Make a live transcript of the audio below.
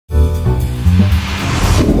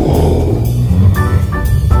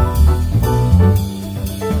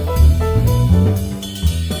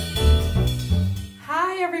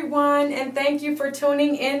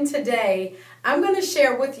tuning in today. I'm going to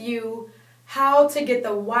share with you how to get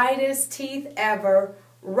the whitest teeth ever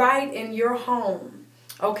right in your home.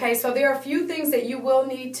 Okay, so there are a few things that you will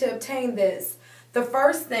need to obtain this. The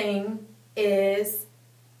first thing is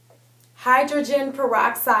hydrogen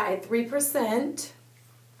peroxide, 3%.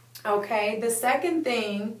 Okay, the second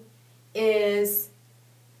thing is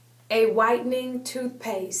a whitening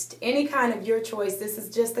toothpaste, any kind of your choice. This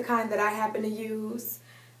is just the kind that I happen to use.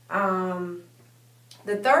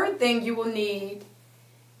 The third thing you will need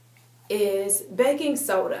is baking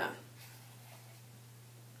soda.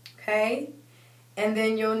 Okay, and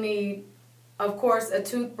then you'll need, of course, a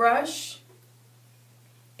toothbrush,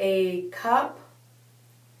 a cup,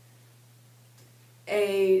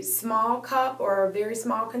 a small cup or a very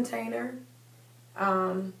small container,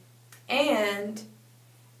 and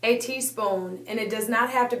a teaspoon. And it does not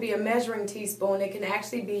have to be a measuring teaspoon. It can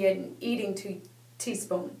actually be an eating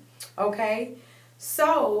teaspoon. Okay,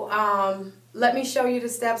 so let me show you the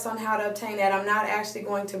steps on how to obtain that. I'm not actually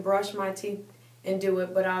going to brush my teeth and do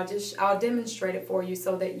it, but I'll demonstrate it for you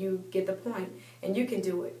so that you get the point and you can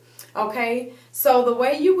do it. Okay, so the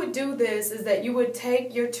way you would do this is that you would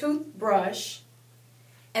take your toothbrush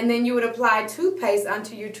and then you would apply toothpaste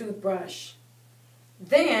onto your toothbrush.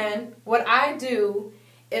 Then what I do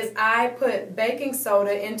is I put baking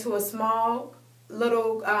soda into a small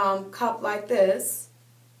little cup like this.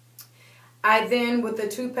 I then, with the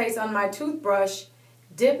toothpaste on my toothbrush,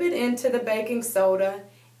 dip it into the baking soda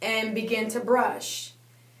and begin to brush.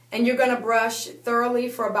 And you're going to brush thoroughly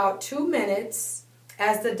for about 2 minutes,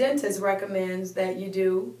 as the dentist recommends that you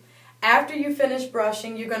do. After you finish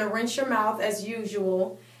brushing, you're going to rinse your mouth as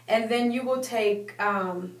usual, and then you will take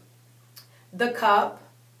the cup,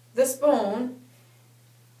 the spoon.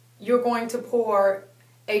 You're going to pour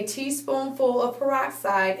a teaspoonful of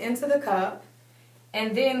peroxide into the cup,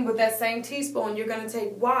 and then with that same teaspoon, you're going to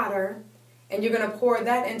take water, and you're going to pour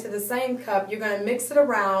that into the same cup. You're going to mix it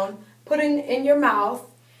around, put it in your mouth,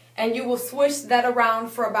 and you will swish that around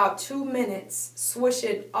for about 2 minutes. Swish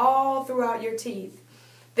it all throughout your teeth.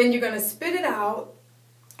 Then you're going to spit it out,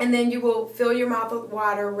 and then you will fill your mouth with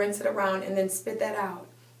water, rinse it around, and then spit that out.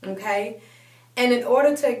 Okay? And in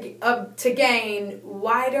order to gain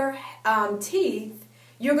whiter teeth,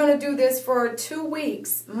 you're going to do this for 2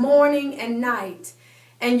 weeks, morning and night.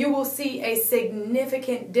 And you will see a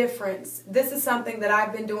significant difference. This is something that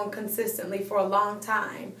I've been doing consistently for a long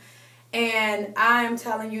time. And I am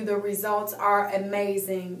telling you, the results are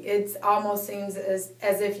amazing. It almost seems as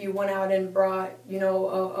if you went out and brought,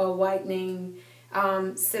 a whitening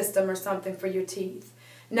system or something for your teeth.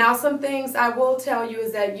 Now, some things I will tell you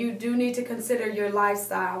is that you do need to consider your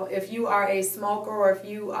lifestyle. If you are a smoker or if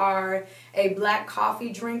you are a black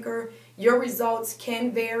coffee drinker, your results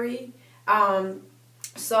can vary.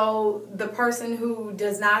 So the person who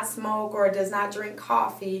does not smoke or does not drink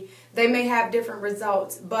coffee, they may have different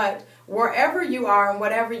results. But wherever you are and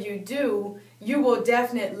whatever you do, you will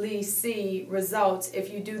definitely see results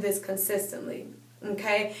if you do this consistently.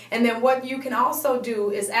 Okay, and then what you can also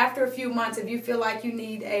do is after a few months, if you feel like you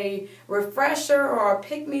need a refresher or a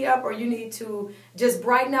pick-me-up, or you need to just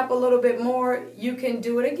brighten up a little bit more, you can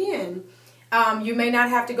do it again. You may not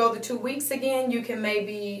have to go the 2 weeks again. You can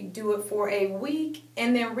maybe do it for a week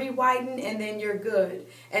and then re-whiten, and then you're good.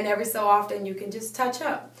 And every so often you can just touch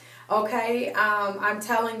up. Okay, I'm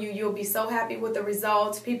telling you, you'll be so happy with the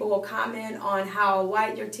results. People will comment on how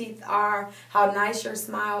white your teeth are, how nice your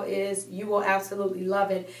smile is. You will absolutely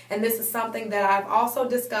love it. And this is something that I've also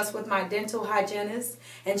discussed with my dental hygienist,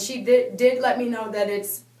 and she did let me know that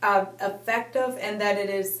it's effective and that it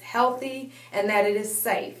is healthy and that it is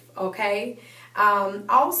safe. Okay,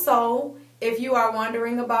 also, if you are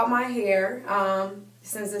wondering about my hair,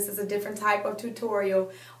 since this is a different type of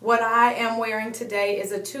tutorial, what I am wearing today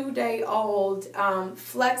is a 2-day-old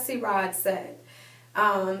flexi rod set.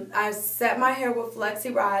 I set my hair with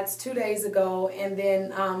flexi rods 2 days ago, and then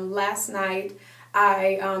last night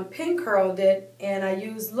I pin curled it, and I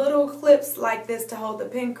used little clips like this to hold the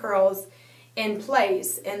pin curls in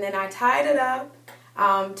place. And then I tied it up,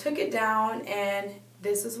 took it down, and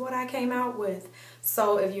this is what I came out with.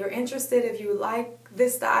 So if you're interested, if you like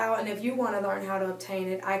this style, and if you want to learn how to obtain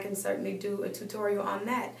it, I can certainly do a tutorial on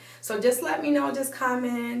that. So just let me know, just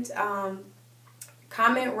comment,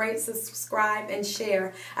 rate, subscribe, and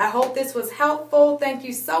share. I hope this was helpful. Thank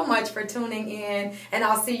you so much for tuning in, and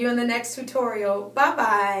I'll see you in the next tutorial.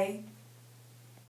 Bye-bye.